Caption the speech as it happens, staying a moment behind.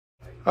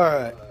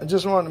Alright, I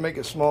just wanted to make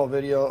a small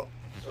video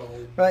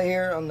right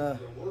here on the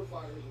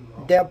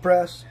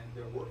dabpress,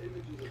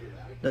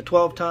 the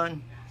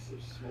 12-ton.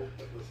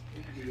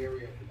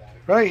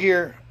 Right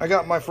here, I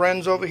got my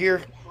friends over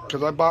here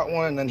because I bought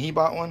one and then he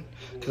bought one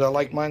because I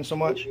like mine so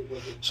much.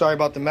 Sorry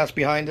about the mess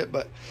behind it,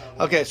 but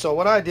okay, so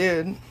what I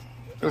did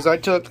is I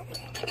took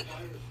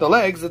the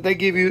legs that they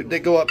give you that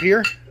go up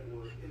here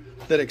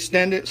that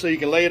extend it so you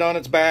can lay it on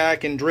its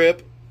back and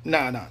drip.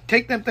 Nah,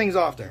 take them things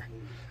off there.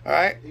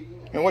 Alright?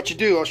 And what you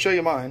do, I'll show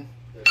you mine.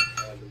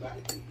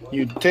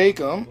 You take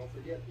them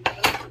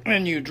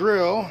and you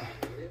drill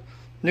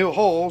new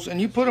holes and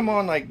you put them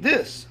on like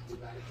this.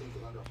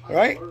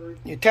 Right?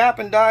 You tap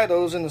and die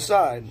those in the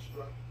side.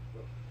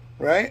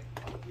 Right?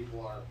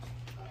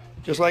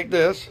 Just like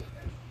this.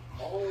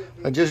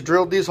 I just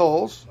drilled these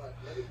holes.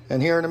 And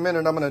here in a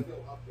minute I'm going to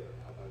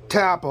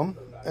tap them.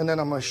 And then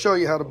I'm going to show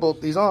you how to bolt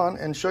these on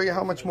and show you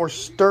how much more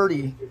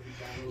sturdy.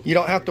 You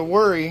don't have to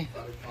worry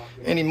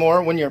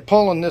anymore when you're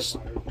pulling this.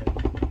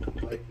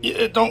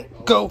 It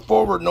don't go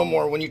forward no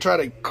more. When you try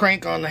to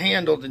crank on the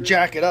handle to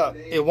jack it up,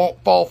 it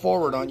won't fall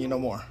forward on you no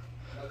more.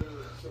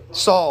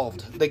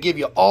 Solved. They give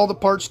you all the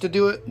parts to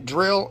do it.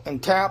 Drill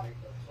and tap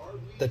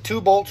the 2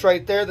 bolts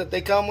right there that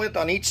they come with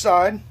on each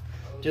side.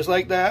 Just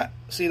like that.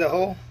 See the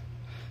hole?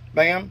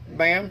 Bam,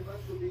 bam.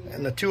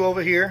 And the 2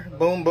 over here.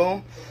 Boom,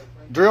 boom.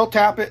 Drill,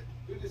 tap it,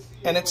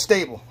 and it's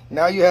stable.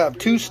 Now you have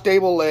 2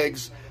 stable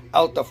legs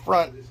out the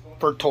front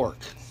for torque.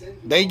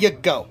 There you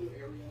go.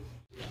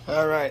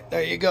 Alright,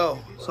 there you go.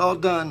 It's all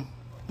done.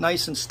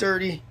 Nice and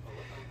sturdy.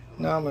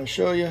 Now I'm going to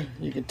show you.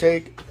 You can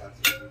put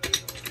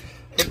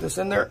this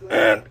in there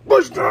and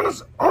push down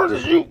as hard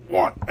as you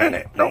want, and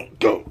it don't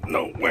go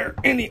nowhere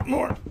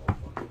anymore.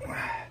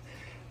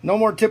 No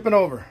more tipping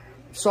over.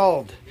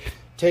 Solved.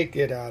 Take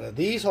it out of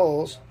these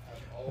holes,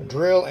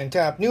 drill and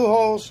tap new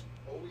holes.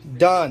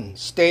 Done.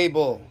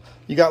 Stable.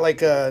 You got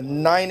like a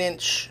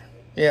 9-inch,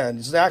 yeah,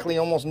 exactly,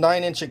 almost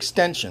 9-inch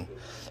extension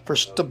for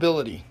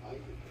stability.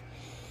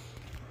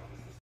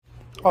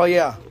 Oh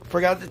yeah,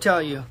 forgot to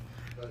tell you,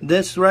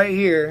 this right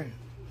here,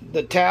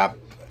 the tap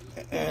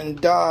and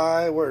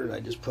die, where did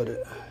I just put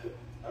it?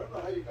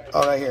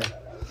 Oh, right here.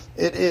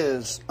 It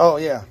is, oh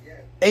yeah,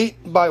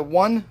 8 by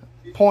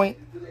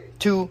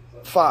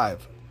 1.25.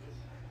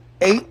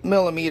 8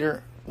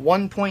 millimeter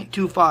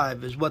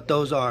 1.25 is what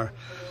those are.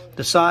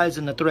 The size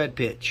and the thread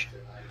pitch.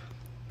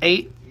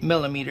 8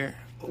 millimeter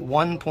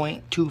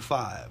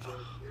 1.25.